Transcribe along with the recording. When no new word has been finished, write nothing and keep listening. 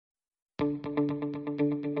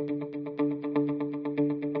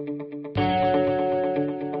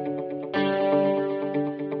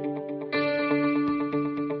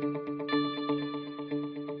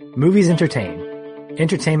Movies entertain.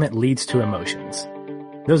 Entertainment leads to emotions.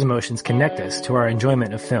 Those emotions connect us to our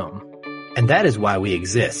enjoyment of film. And that is why we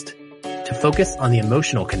exist. To focus on the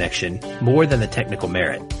emotional connection more than the technical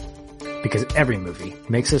merit. Because every movie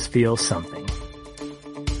makes us feel something.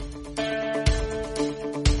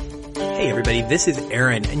 Hey everybody, this is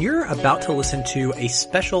Aaron, and you're about to listen to a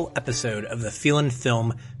special episode of the Feelin'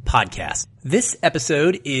 Film podcast. This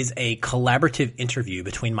episode is a collaborative interview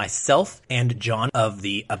between myself and John of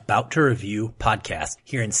the About to Review podcast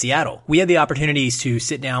here in Seattle. We had the opportunities to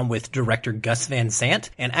sit down with director Gus Van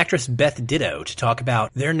Sant and actress Beth Ditto to talk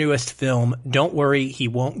about their newest film, Don't Worry, He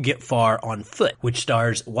Won't Get Far on Foot, which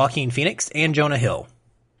stars Joaquin Phoenix and Jonah Hill.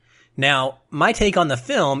 Now, my take on the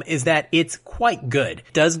film is that it's quite good.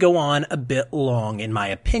 It does go on a bit long, in my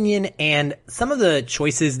opinion, and some of the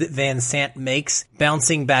choices that Van Sant makes,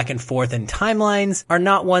 bouncing back and forth in timelines, are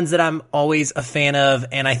not ones that I'm always a fan of,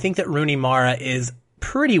 and I think that Rooney Mara is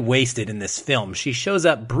pretty wasted in this film. She shows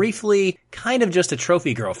up briefly, kind of just a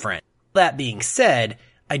trophy girlfriend. That being said,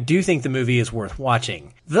 I do think the movie is worth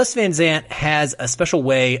watching. Thus Van Sant has a special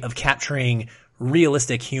way of capturing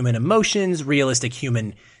realistic human emotions, realistic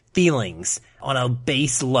human feelings on a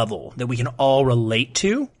base level that we can all relate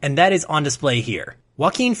to, and that is on display here.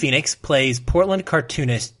 Joaquin Phoenix plays Portland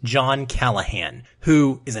cartoonist John Callahan,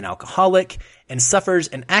 who is an alcoholic and suffers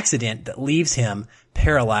an accident that leaves him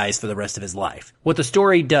paralyzed for the rest of his life. What the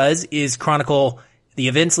story does is chronicle the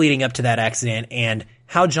events leading up to that accident and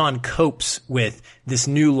how John copes with this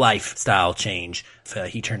new lifestyle change.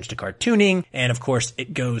 He turns to cartooning, and of course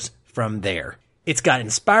it goes from there. It's got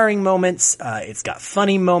inspiring moments, it's got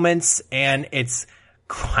funny moments, and it's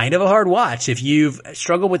kind of a hard watch. If you've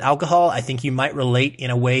struggled with alcohol, I think you might relate in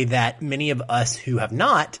a way that many of us who have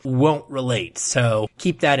not won't relate. So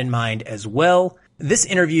keep that in mind as well. This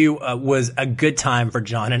interview was a good time for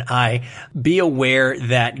John and I. Be aware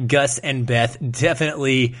that Gus and Beth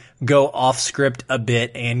definitely go off script a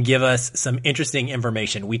bit and give us some interesting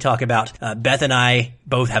information. We talk about Beth and I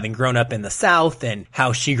both having grown up in the South and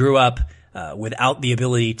how she grew up without the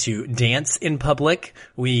ability to dance in public.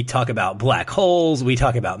 We talk about black holes. We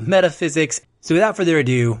talk about metaphysics. So without further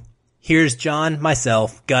ado, here's John,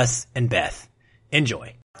 myself, Gus, and Beth.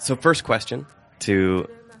 Enjoy. So first question to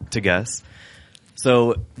Gus.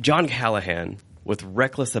 So John Callahan, with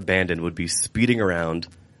reckless abandon, would be speeding around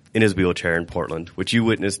in his wheelchair in Portland, which you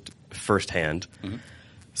witnessed firsthand. Mm-hmm.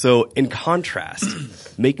 So in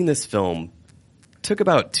contrast, making this film took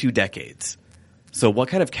about 2 decades. So what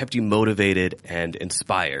kind of kept you motivated and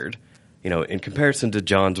inspired, in comparison to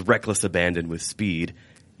John's reckless abandon with speed,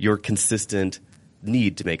 your consistent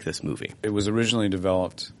need to make this movie? It was originally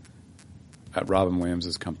developed at Robin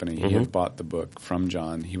Williams' company. He had bought the book from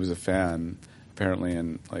John. He was a fan, apparently,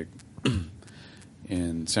 in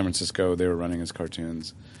San Francisco. They were running his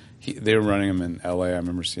cartoons. They were running them in L.A. I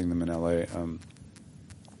remember seeing them in L.A.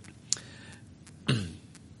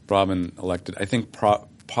 Robin elected, I think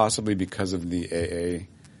possibly because of the AA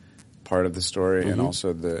part of the story, and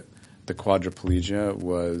also the quadriplegia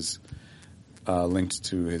was linked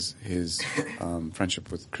to his friendship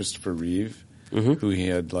with Christopher Reeve, who he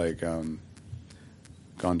had gone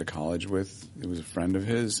to college with. It was a friend of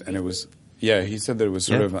his, and it was he said that it was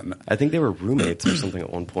sort of I think they were roommates or something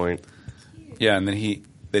at one point. Yeah, and then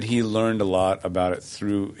he learned a lot about it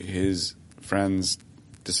through his friend's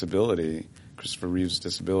disability, Christopher Reeve's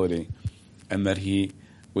disability, and that he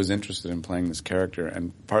was interested in playing this character,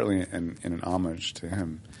 and partly in an homage to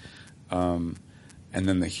him. And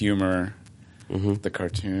then the humor, the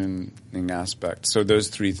cartooning aspect. So those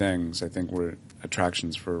 3 things, I think, were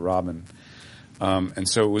attractions for Robin. And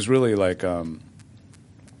so it was really like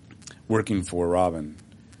working for Robin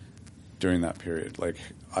during that period. Like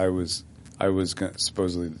I was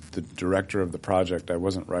supposedly the director of the project. I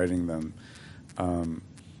wasn't writing them.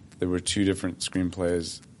 There were 2 different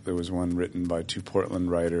screenplays. There was one written by 2 Portland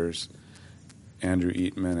writers, Andrew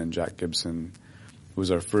Eatman and Jack Gibson. It was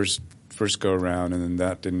our first go around, and then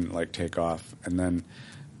that didn't take off. And then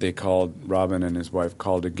they called, Robin and his wife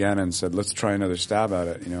called again and said, let's try another stab at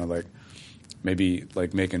it, maybe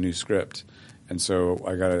make a new script. And so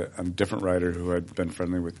I got a different writer who had been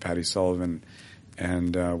friendly with Patty Sullivan,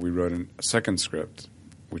 and we wrote a second script,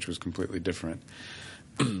 which was completely different,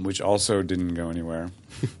 which also didn't go anywhere.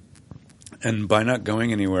 And by not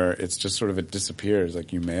going anywhere, it's just sort of it disappears.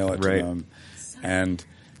 Like you mail it to them, and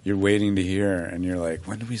you're waiting to hear, and you're like,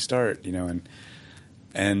 when do we start?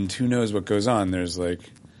 And who knows what goes on? There's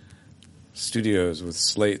studios with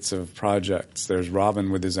slates of projects. There's Robin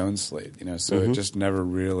with his own slate, So it just never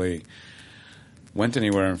really went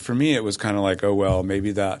anywhere. And for me, it was kind of like, oh well,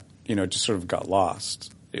 maybe that just sort of got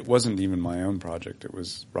lost. it wasn't even my own project. It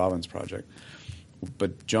was Robin's project.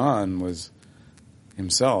 But John was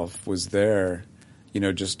there,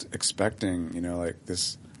 just expecting, like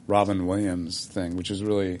this Robin Williams thing, which is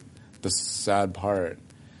really the sad part.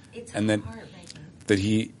 It's and then that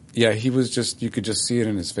he was just, you could just see it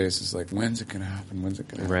in his face. It's like, when's it going to happen? When's it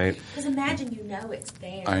going to happen? Right. Because imagine it's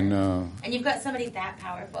there. I know. And you've got somebody that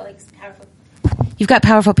powerful, powerful. You've got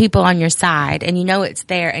powerful people on your side, and it's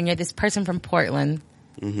there, and you're this person from Portland,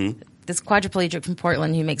 this quadriplegic from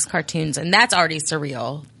Portland who makes cartoons, and that's already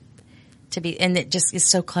surreal to be, and it just is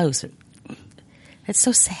so close. It's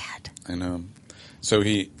so sad. I know. So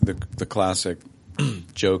the classic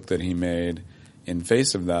joke that he made in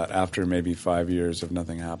face of that, after maybe 5 years of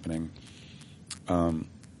nothing happening,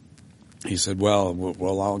 he said, "Well, we're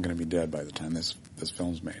all going to be dead by the time this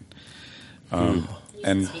film's made."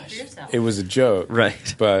 And it was a joke,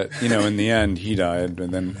 right? But in the end, he died,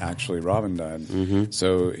 and then actually Robin died.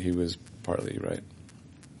 So he was partly right.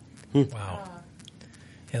 Wow.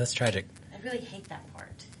 Yeah, that's tragic. I really hate that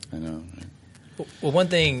part. I know. Right? Well, one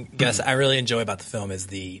thing, Gus, I really enjoy about the film is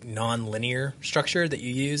the non-linear structure that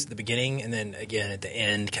you use at the beginning and then again at the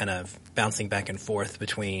end, kind of bouncing back and forth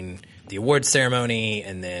between the awards ceremony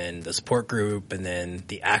and then the support group and then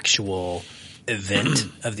the actual event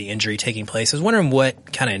of the injury taking place. I was wondering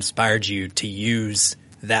what kind of inspired you to use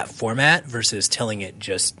that format versus telling it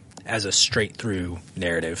just as a straight-through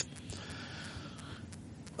narrative.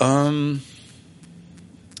 Good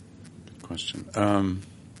question.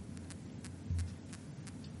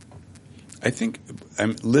 I think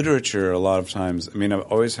literature a lot of times, I've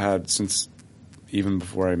always had, since even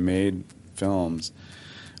before I made films,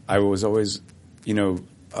 I was always,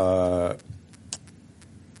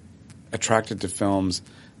 attracted to films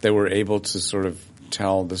that were able to sort of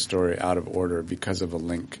tell the story out of order because of a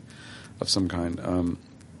link of some kind.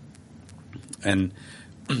 And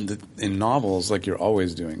in novels, you're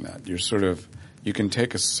always doing that. You can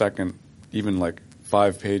take a second, even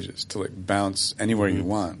 5 pages to bounce anywhere you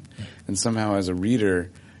want. And somehow as a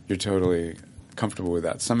reader, you're totally comfortable with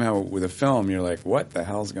that. Somehow with a film, you're like, what the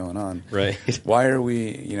hell's going on? Right. Why are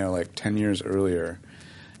we, 10 years earlier?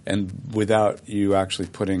 And without you actually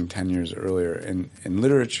putting 10 years earlier. In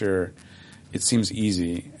literature, it seems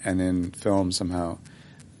easy. And in film, somehow,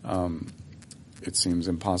 it seems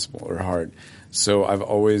impossible or hard. So I've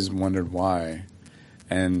always wondered why.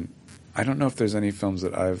 And I don't know if there's any films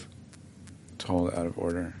that I've told out of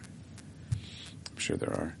order. I'm sure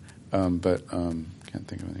there are. But can't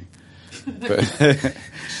think of any.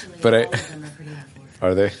 But all of them are pretty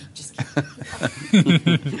are they? Just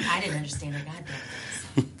kidding. I didn't understand a goddamn thing.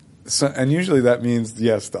 So, and usually that means,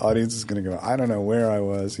 yes, the audience is going to go, I don't know where I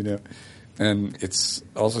was, And it's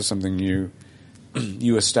also something you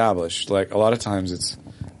establish. A lot of times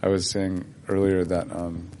I was saying earlier that,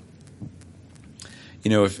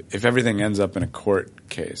 if everything ends up in a court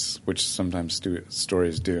case, which sometimes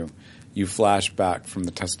stories do, you flash back from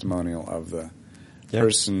the testimonial of the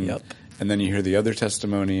person, and then you hear the other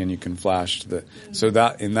testimony, and you can flash to the. So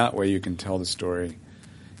that in that way, you can tell the story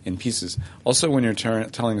in pieces. Also, when you're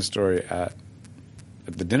telling a story at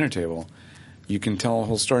the dinner table, you can tell a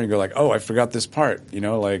whole story and go oh, I forgot this part. They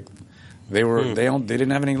didn't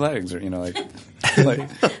have any legs, or during the whole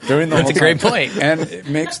That's a great point. And it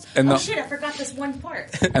makes I forgot this one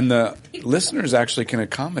part. And the listeners actually can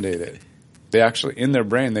accommodate it. They actually, in their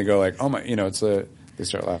brain, they go oh my, they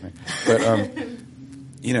start laughing. But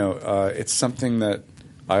it's something that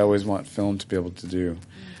I always want film to be able to do.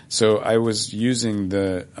 So I was using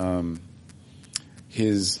the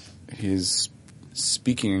his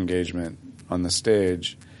speaking engagement on the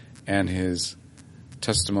stage and his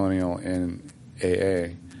testimonial in AA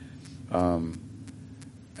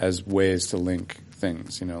as ways to link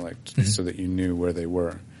things, so that you knew where they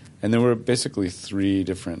were. And there were basically 3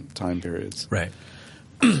 different time periods. Right.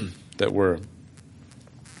 That were,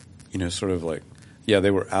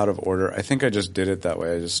 they were out of order. I think I just did it that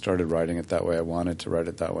way. I just started writing it that way. I wanted to write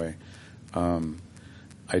it that way.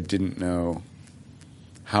 I didn't know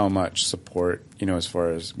how much support, as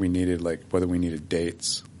far as we needed, whether we needed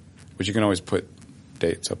dates, which you can always put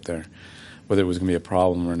dates up there, whether it was going to be a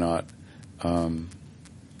problem or not.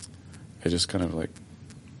 I just kind of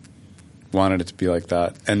wanted it to be like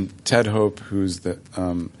that. And Ted Hope, who's the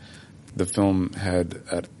film head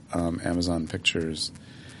at Amazon Pictures,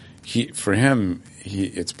 for him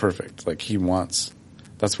it's perfect.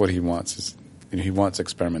 That's what he wants is he wants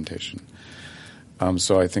experimentation.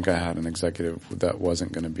 So I think I had an executive that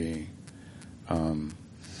wasn't going to be,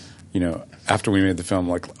 after we made the film,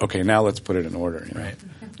 okay, now let's put it in order. Right.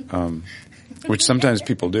 Which sometimes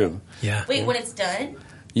people do. Yeah. Wait, when it's done?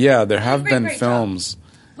 Yeah, there have been films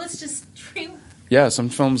let's just dream. Yeah, some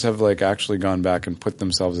films have like actually gone back and put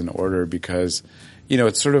themselves in order because,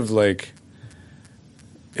 it's sort of like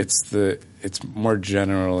it's more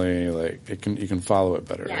generally like you can follow it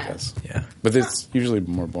better, I guess. Yeah. But it's usually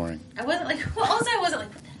more boring. I wasn't like, also I wasn't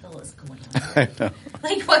like, what the hell is going on? I know.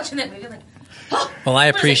 Like watching that movie, like, oh, Well, I what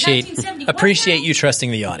is it, appreciate 1971 now? you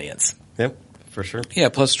trusting the audience. Yep, for sure. Yeah,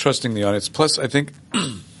 plus trusting the audience. Plus, I think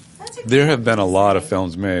there have been a lot of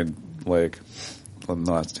films made, like, in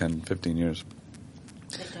the last 10, 15 years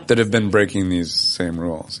that have been breaking these same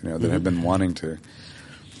rules, that have been wanting to,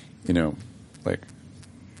 like,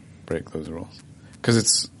 break those rules. Because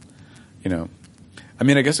it's,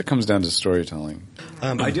 I guess it comes down to storytelling.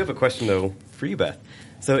 I do have a question, though, for you, Beth.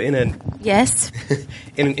 So Yes.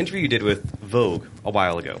 in an interview you did with Vogue a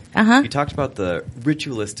while ago, you talked about the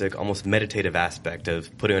ritualistic, almost meditative aspect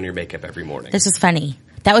of putting on your makeup every morning. This is funny.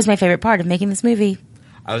 That was my favorite part of making this movie.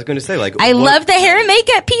 I was going to say, like... I love the hair and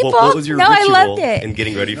makeup, people. What was your I ritual loved it. in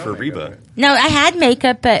getting ready for Reba? No, I had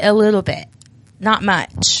makeup, but a little bit. Not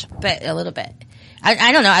much, but a little bit.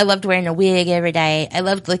 I don't know. I loved wearing a wig every day. I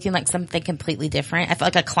loved looking like something completely different. I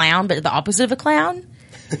felt like a clown, but the opposite of a clown.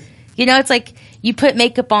 It's like you put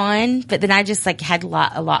makeup on, but then I just like had a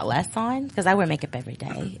lot less on because I wear makeup every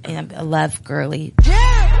day. And I love girly.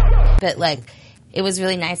 But like, it was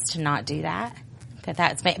really nice to not do that.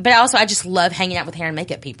 But also I just love hanging out with hair and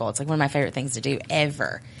makeup people. It's like one of my favorite things to do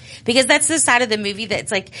ever. Because that's the side of the movie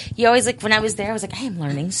that's like, you always like, when I was there, I was like, I am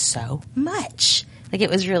learning so much. Like, it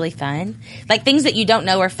was really fun. Like, things that you don't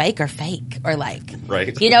know are fake or like,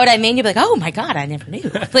 Right. You know what I mean? You'll be like, oh my God, I never knew.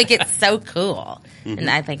 Like, it's so cool. And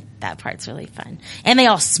I think that part's really fun. And they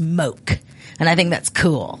all smoke. And I think that's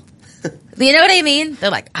cool. You know what I mean?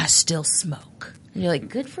 They're like, I still smoke. And you're like,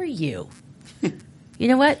 good for you. You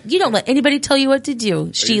know what? You don't let anybody tell you what to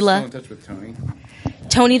do, Sheila. Are you still in touch with Tony?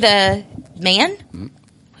 Tony the man?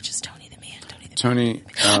 Which is Tony the man? Tony.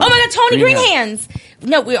 Oh my God, Tony Greenhands.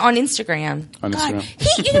 No, we're on Instagram. On God,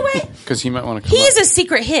 Instagram. you know what? Because he might want to come He is up. a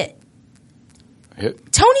secret hit.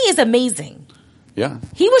 Hit? Tony is amazing. Yeah.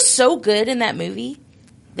 He was so good in that movie.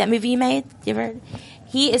 That movie you made? You ever heard?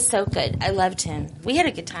 He is so good. I loved him. We had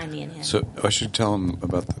a good time, me and him. So I should tell him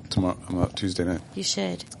about about Tuesday night. You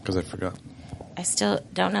should. Because I forgot. I still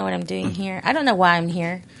don't know what I'm doing here. I don't know why I'm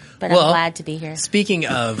here, but Well, I'm glad to be here. Speaking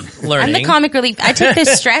of learning, I'm the comic relief. I take the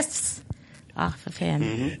stress off of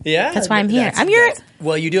him. yeah, That's why I'm here.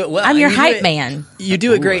 Well, you do it well. I'm your You do hype it- man, You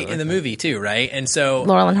do it great in the movie too, right? And so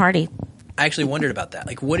Laurel and Hardy. I actually wondered about that.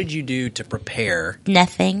 Like, what did you do to prepare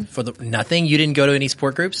Nothing. for nothing? You didn't go to any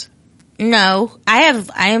support groups? No, I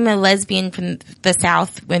am a lesbian from the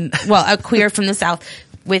South, a queer from the South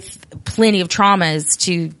with plenty of traumas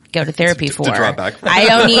to go to therapy for. draw back from. I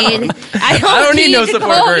don't need no support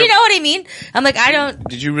well, group. You know what I mean? I'm like, I don't.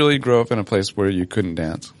 Did you really grow up in a place where you couldn't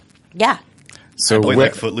dance? Yeah, So Wait, where-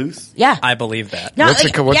 like Footloose? yeah. I believe that. No, What's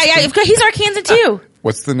like, the- what's yeah. He's Arkansas too.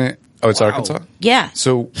 what's the name? Oh, it's Arkansas? Yeah.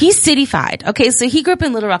 So He's cityfied. Okay, so he grew up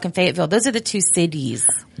in Little Rock and Fayetteville. Those are the two cities.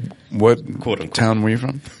 what Quote, unquote. town were you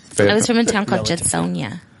from? I was from a Fayetteville? town called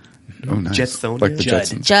Judsonia. Oh, nice. Jetsonia? Like the Judd.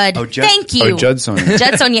 Jetsons. Judd. Oh, Judd. Thank you. Oh, Judsonia.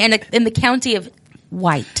 Judsonia in the county of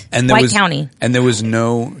White. White County. And there was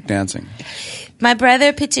no dancing. My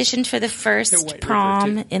brother petitioned for the first White River,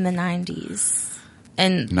 prom in the 90s.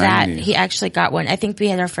 And that 90s. he actually got one. I think we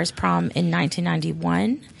had our first prom in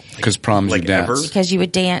 1991 Because proms Like you dance. ever? because you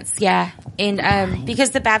would dance, yeah. And because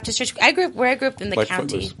the Baptist church, I grew up in the Like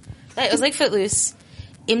county. Footloose. It was like Footloose.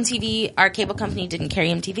 MTV, our cable company didn't carry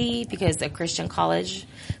MTV because of Christian college.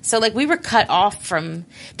 So like we were cut off from.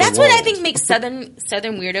 That's what I world. think makes Southern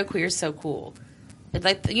weirdo queer so cool. It's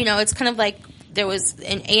like it's kind of like there was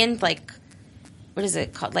and like what is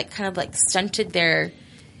it called? Like kind of like stunted their.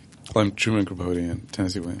 Like Truman Capote and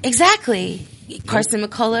Tennessee Williams. Exactly. Carson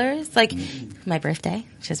McCullers, like my birthday.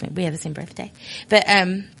 We have the same birthday. But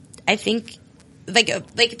I think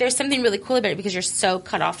like there's something really cool about it because you're so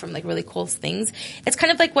cut off from like really cool things. It's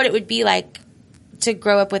kind of like what it would be like to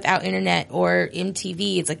grow up without internet or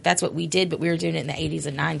MTV. It's like that's what we did, but we were doing it in the 80s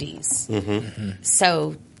and 90s. Mm-hmm.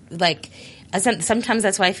 So like sometimes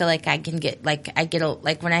that's why I feel like I get like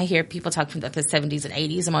when I hear people talk from the 70s and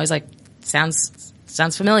 80s, I'm always like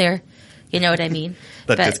sounds familiar. You know what I mean?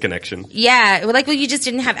 That disconnection. Yeah. Well, you just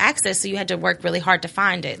didn't have access, so you had to work really hard to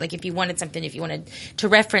find it. Like, if you wanted something, if you wanted to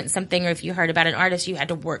reference something, or if you heard about an artist, you had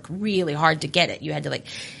to work really hard to get it. You had to,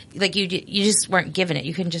 you just weren't given it.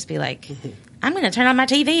 You couldn't just be like, I'm going to turn on my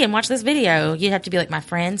TV and watch this video. You'd have to be like, my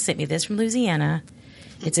friend sent me this from Louisiana.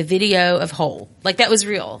 It's a video of Hole. Like, that was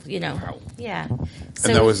real, you know. Yeah. So,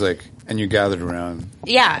 And that was like, and you gathered around.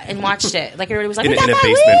 yeah, and watched it. Like, everybody was like, in we a got that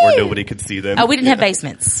basement win! where nobody could see them. Oh, we didn't have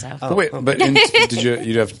basements, so. But wait, but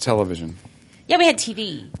you'd have television. Yeah, we had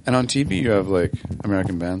TV. And on TV you have like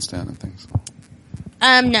American Bandstand and things.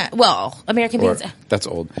 No, well, American Or, Bandstand. that's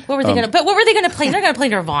old. What were they gonna? But what were they gonna play? They're gonna play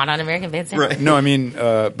Nirvana on American Bandstand. Right. No, I mean,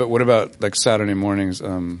 but what about like Saturday mornings?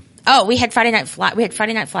 Oh, we had Friday Night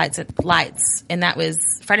Flights at Lights, and that was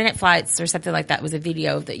Friday Night Flights or something like that. Was a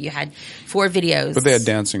video that you had 4 videos. But they had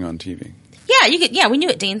dancing on TV. Yeah, you could. Yeah, we knew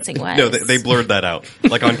what dancing was. No, they blurred that out,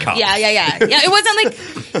 like on Cops. Yeah. It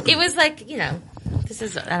wasn't like. It was like, you know. This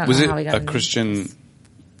is. I don't Was know it how we got a into Christian this.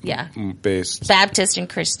 Yeah. based? Baptist and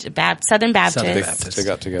Christian, Southern Baptist. Southern They, Baptist. they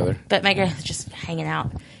got together. But my girl was just hanging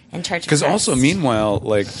out in church. Because with also, us. meanwhile,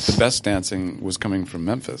 like the best dancing was coming from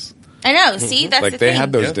Memphis. I know. See, that's Like the they thing.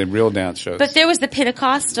 had those the real dance shows. But there was the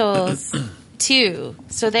Pentecostals too.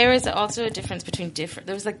 So there was also a difference between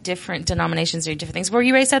there was like different denominations or different things. Were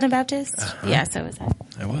you raised Southern Baptist? Yeah, so was I.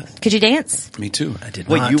 I was. Could you dance? Me too. I did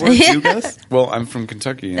Wait, not. you were too, Gus? Well, I'm from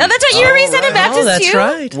Kentucky. No, that's right. You were raised Southern Baptist Oh, that's too.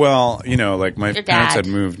 right. Well, you know, like my Your parents dad.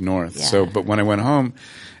 had moved north. Yeah. So, but when I went home,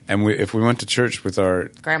 and if we went to church with our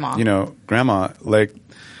Grandma. you know, grandma, like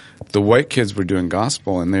the white kids were doing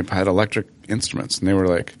gospel, and they had electric instruments, and they were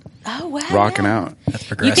like Oh wow, rocking yeah. out. That's You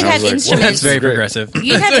progressive. could I have was like, instruments. That's very Great. progressive.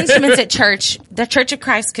 You have instruments at church. The Church of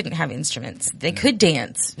Christ couldn't have instruments. They could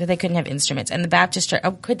dance, but they couldn't have instruments. And the Baptist church,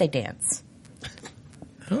 could they dance?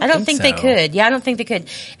 I don't think they so. could. Yeah, I don't think they could.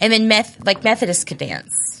 And then Methodists could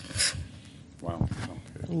dance. Wow.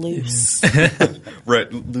 Loose.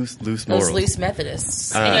 Right, loose morals. Those loose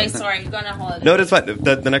Methodists. Anyway, sorry, I'm going on holiday. No, that's fine.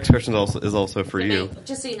 The next question is also for you.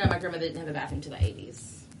 Just so you know, my grandmother didn't have a bathroom until the 80s.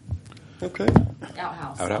 Okay.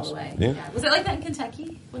 Outhouse, Outhouse. all the way. Yeah. Was it like that in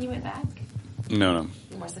Kentucky when you went back? No.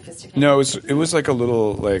 More sophisticated? No, it was like a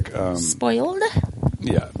little like Spoiled?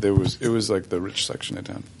 yeah. It was like the rich section of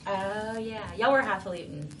town. Oh, yeah. Y'all were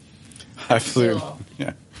highfalutin. I flew. Cool.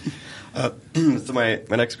 Yeah. So my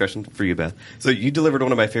next question for you, Beth. So you delivered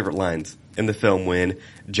one of my favorite lines in the film when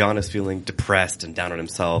John is feeling depressed and down on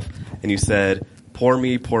himself, and you said, pour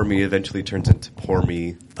me, eventually turns into pour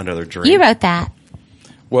me another drink. You wrote that.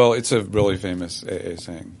 Well, it's a really famous AA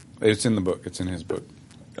saying. It's in the book. It's in his book.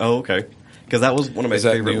 Oh, okay. Because that was one of my Is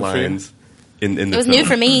that favorite new for you? lines in the It was film. new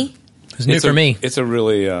for me. It was new for me. It's a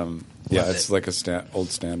really yeah. Loved It's it. like a old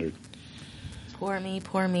standard. Pour me,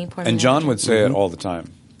 pour me, pour me. And John would say it all the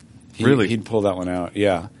time. Really? He'd pull that one out.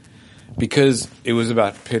 Yeah. Because it was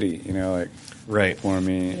about pity, you know, like Right. pour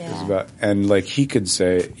me. It was Yeah. about, and like he could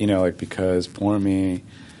say, you know, like because pour me,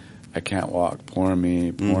 I can't walk. Pour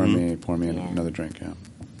me, pour me, pour me Yeah. another drink. Yeah.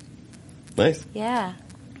 Nice. Yeah.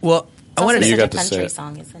 Well, I It's wanted also to. You such a got to say country it.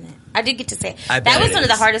 song, isn't it? I did get to say it. I That bet was it one of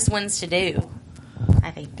the is. hardest ones to do,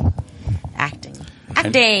 I think. Acting.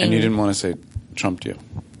 And you didn't want to say trumped you.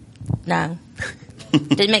 No.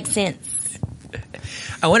 Didn't make sense.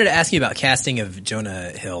 I wanted to ask you about casting of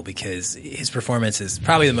Jonah Hill because his performance is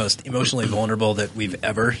probably the most emotionally vulnerable that we've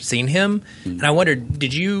ever seen him. And I wondered,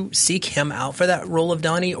 did you seek him out for that role of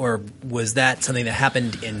Donnie, or was that something that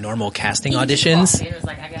happened in normal casting auditions? It was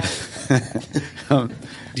like, I got it.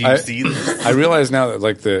 Do you see this? I realize now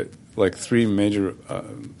that three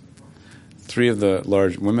of the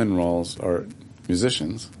large women roles are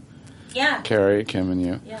musicians. Yeah. Carrie, Kim, and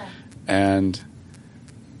you. Yeah. And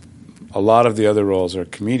a lot of the other roles are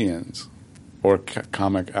comedians or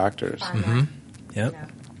comic actors. Yep.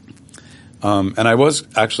 And I was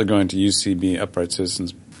actually going to UCB, Upright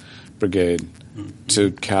Citizens Brigade,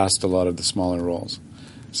 to cast a lot of the smaller roles.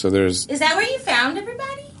 So there's Is that where you found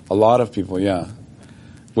everybody? a lot of people, yeah,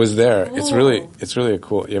 was there. It's Cool. really a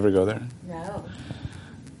cool. You ever go there? No.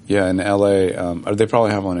 Yeah, in LA. Or they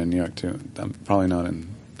probably have one in New York too. Probably not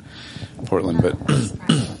in Portland, but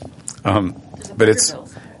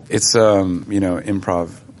it's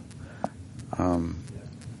improv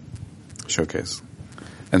showcase,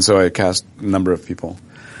 and so I cast a number of people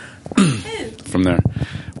from there.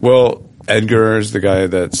 Well, Edgar is the guy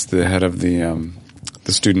that's the head of the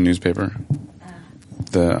student newspaper,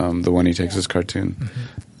 the one he takes his cartoon,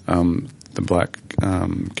 the black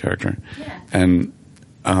character, and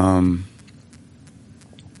I'm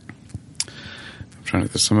trying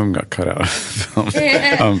to. Some of them got cut out of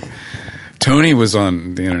the film. Tony was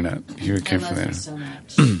on the internet. He came from there. So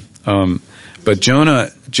much. But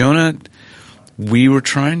Jonah, we were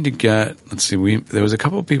trying to get. Let's see. There was a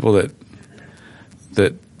couple of people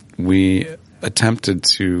that we attempted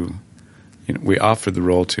to. We offered the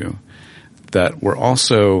role to, that were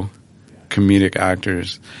also comedic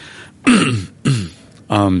actors.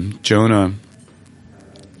 Jonah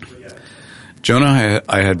Jonah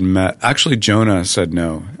I had met. Actually, Jonah said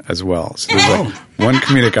no as well. So there's like one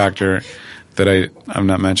comedic actor that I'm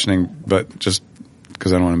not mentioning, but just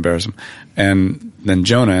because I don't want to embarrass him. And then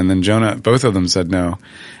Jonah, both of them said no.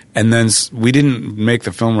 And then we didn't make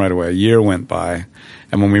the film right away. A year went by.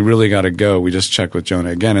 And when we really got to go, we just checked with Jonah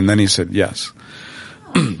again. And then he said yes.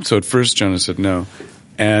 So at first Jonah said no.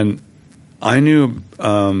 And I knew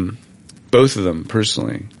both of them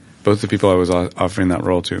personally, both the people I was offering that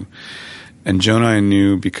role to. And Jonah I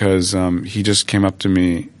knew because he just came up to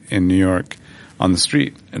me in New York on the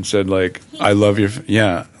street and said, like, I love your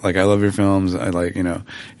films. I like, you know,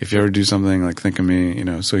 if you ever do something, like, think of me, you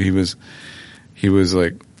know. So he was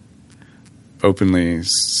like openly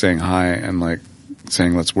saying hi and like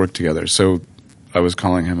saying let's work together. So I was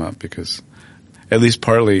calling him up because at least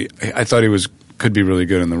partly I thought he could be really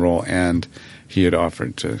good in the role, and he had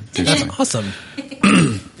offered to do something. That's awesome.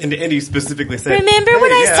 And he specifically said, remember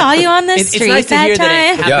when I saw you on the street It's nice to hear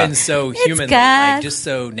that it time? happens so It's humanly, good. like just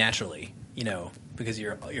so naturally, you know, because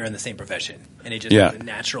you're in the same profession, and it just is a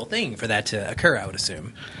natural thing for that to occur, I would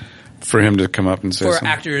assume. For him to come up and say For something.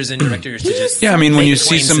 actors and directors to just Yeah, I mean, when make you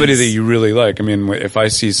see somebody that acquaintances. you really like, I mean, if I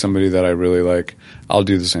see somebody that I really like, I'll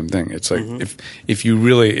do the same thing. It's like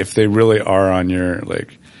if they really are on your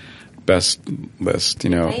like best list, you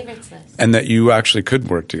know, Favorites list. and that you actually could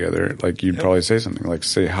work together, like you'd probably say something, like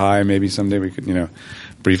say hi, maybe someday we could, you know,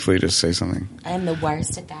 briefly just say something. I am the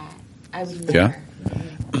worst at that. I would never.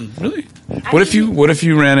 Yeah? Really? What if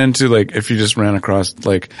you ran into like if you just ran across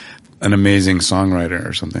like an amazing songwriter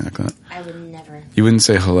or something like that? I would never. You wouldn't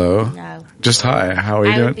say hello? No. Just hi. How are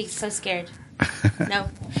you I doing? would be so scared. No.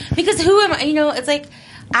 Because who am I? You know, it's like,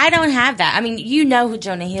 I don't have that. I mean, you know who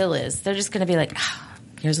Jonah Hill is. They're just going to be like, oh,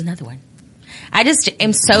 here's another one. I just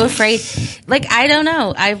am so afraid. Like, I don't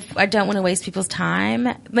know. I don't want to waste people's time.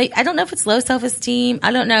 Like, I don't know if it's low self-esteem.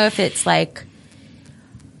 I don't know if it's like,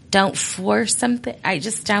 don't force something. I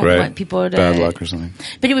just don't want people to. Bad luck or something.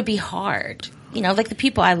 But it would be hard. You know, like the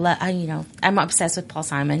people I love, I'm obsessed with Paul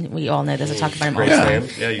Simon. We all know this. I talk about him all the time.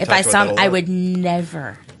 Yeah, you If talked I about saw that him, a I lot. would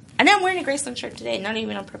never. I know I'm wearing a Graceland shirt today, not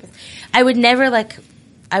even on purpose. I would never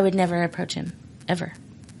approach him, ever.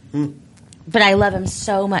 But I love him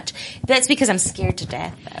so much. That's because I'm scared to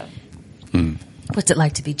death, though. What's it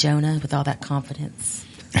like to be Jonah with all that confidence?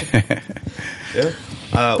 Yeah.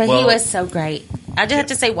 But he was so great. I just have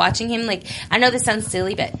to say, watching him, like, I know this sounds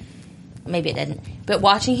silly, but maybe it didn't. But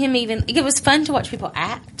watching him it was fun to watch people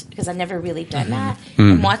act, because I've never really done that.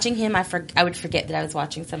 And watching him, I would forget that I was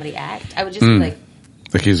watching somebody act. I would just be like,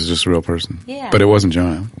 Like he's just a real person. Yeah. But it wasn't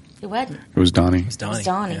Jonah. it wasn't. It was Donnie. It's Donnie. It was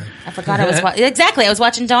Donnie. Yeah. I forgot I was watching. Exactly. I was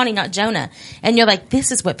watching Donnie, not Jonah. And you're like,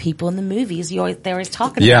 this is what people in the movies, they're always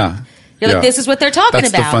talking Yeah. about. You're like, this is what they're talking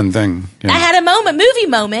That's about. the fun thing. Yeah. I had a movie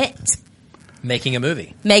moment, Making a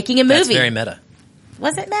movie. making a movie. That's very meta.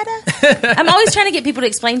 Was it meta? I'm always trying to get people to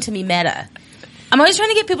explain to me meta. I'm always trying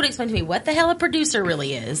to get people to explain to me what the hell a producer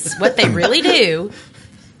really is, what they really do,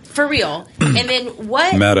 for real, and then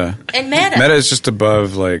what Meta. and meta. Meta is just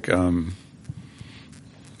above like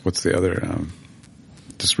what's the other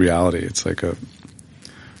just reality. It's like a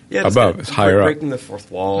above. It's higher up. Breaking the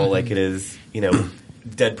fourth wall, like it is, you know,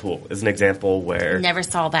 Deadpool is an example where Never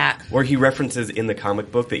saw that. where he references in the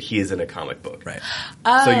comic book that he is in a comic book. Right.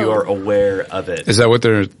 So you are aware of it. Is that what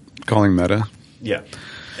they're calling meta? Yeah.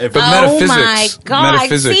 But Oh metaphysics. my god!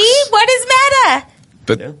 Metaphysics. See, what is meta?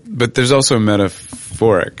 But Yeah. but there's also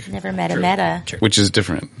metaphoric, Never met a True. meta. True. which is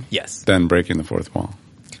different Yes. than breaking the fourth wall.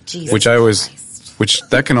 Jesus Which I always, Christ. which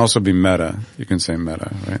that can also be meta. You can say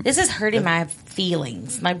meta, right? This is hurting my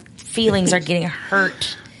feelings. My feelings are getting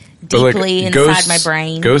hurt But, like, deeply inside ghosts- my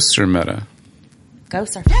brain. Ghosts are meta,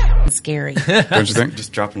 Ghosts are f***ing scary. don't you think?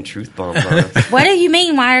 Just dropping truth bombs on us. What do you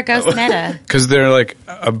mean? Why are ghosts meta? Because they're like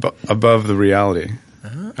above the reality,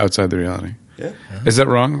 outside the reality. Yeah. Is that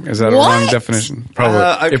wrong? Is that a What? wrong definition? Probably.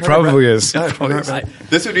 I've It heard probably about- is. Yeah, It I've probably heard is. about-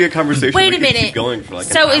 This would be a conversation Wait we a could minute. keep going for like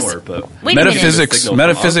So an is- hour, but wait a minute. Metaphysics. Signal from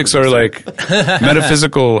Metaphysics our are like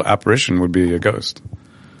metaphysical apparition would be a ghost.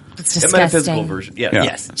 It's a disgusting. metaphysical version. Yeah. Yeah.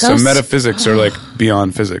 Yes. So Ghosts- metaphysics are like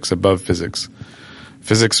beyond physics, above physics.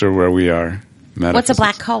 Physics are where we are. Metaphysics. What's a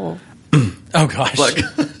black hole? Oh gosh. Like,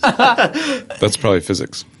 That's probably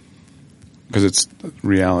physics. Because it's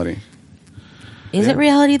reality. Is it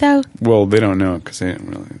reality though? Well, they don't know because they didn't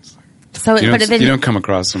really. It's like, So, you, but don't, then you don't come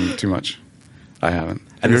across them too much. I haven't.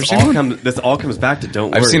 and Have this you ever seen one? this all comes back to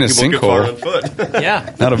don't worry. I've seen a people get far sinkhole. on foot.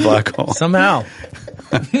 Yeah. Not a black hole. Somehow.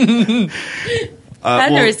 I've well,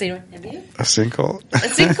 never seen one. Have you? A sinkhole? A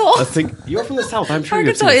sinkhole? I think you're from the south. I'm sure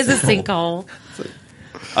you've Arkansas seen is a sinkhole. sinkhole.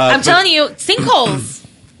 I'm telling you, sinkholes.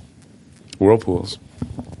 Whirlpools.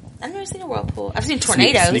 I've never seen a whirlpool. I've seen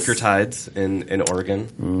tornadoes. Sneaker tides in Oregon.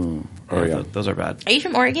 Ooh. Oh, yeah. Those are bad. Are you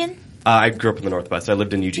from Oregon? I grew up in the Northwest. I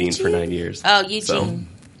lived in Eugene for 9 years. Oh, Eugene. So,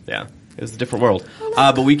 yeah. It was a different world.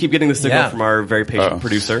 But we keep getting the signal from our very patient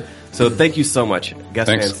producer. So thank you so much, Gus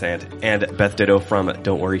Van Sant and Beth Ditto from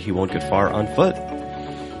Don't Worry, He Won't Get Far on Foot.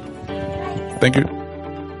 Thank you.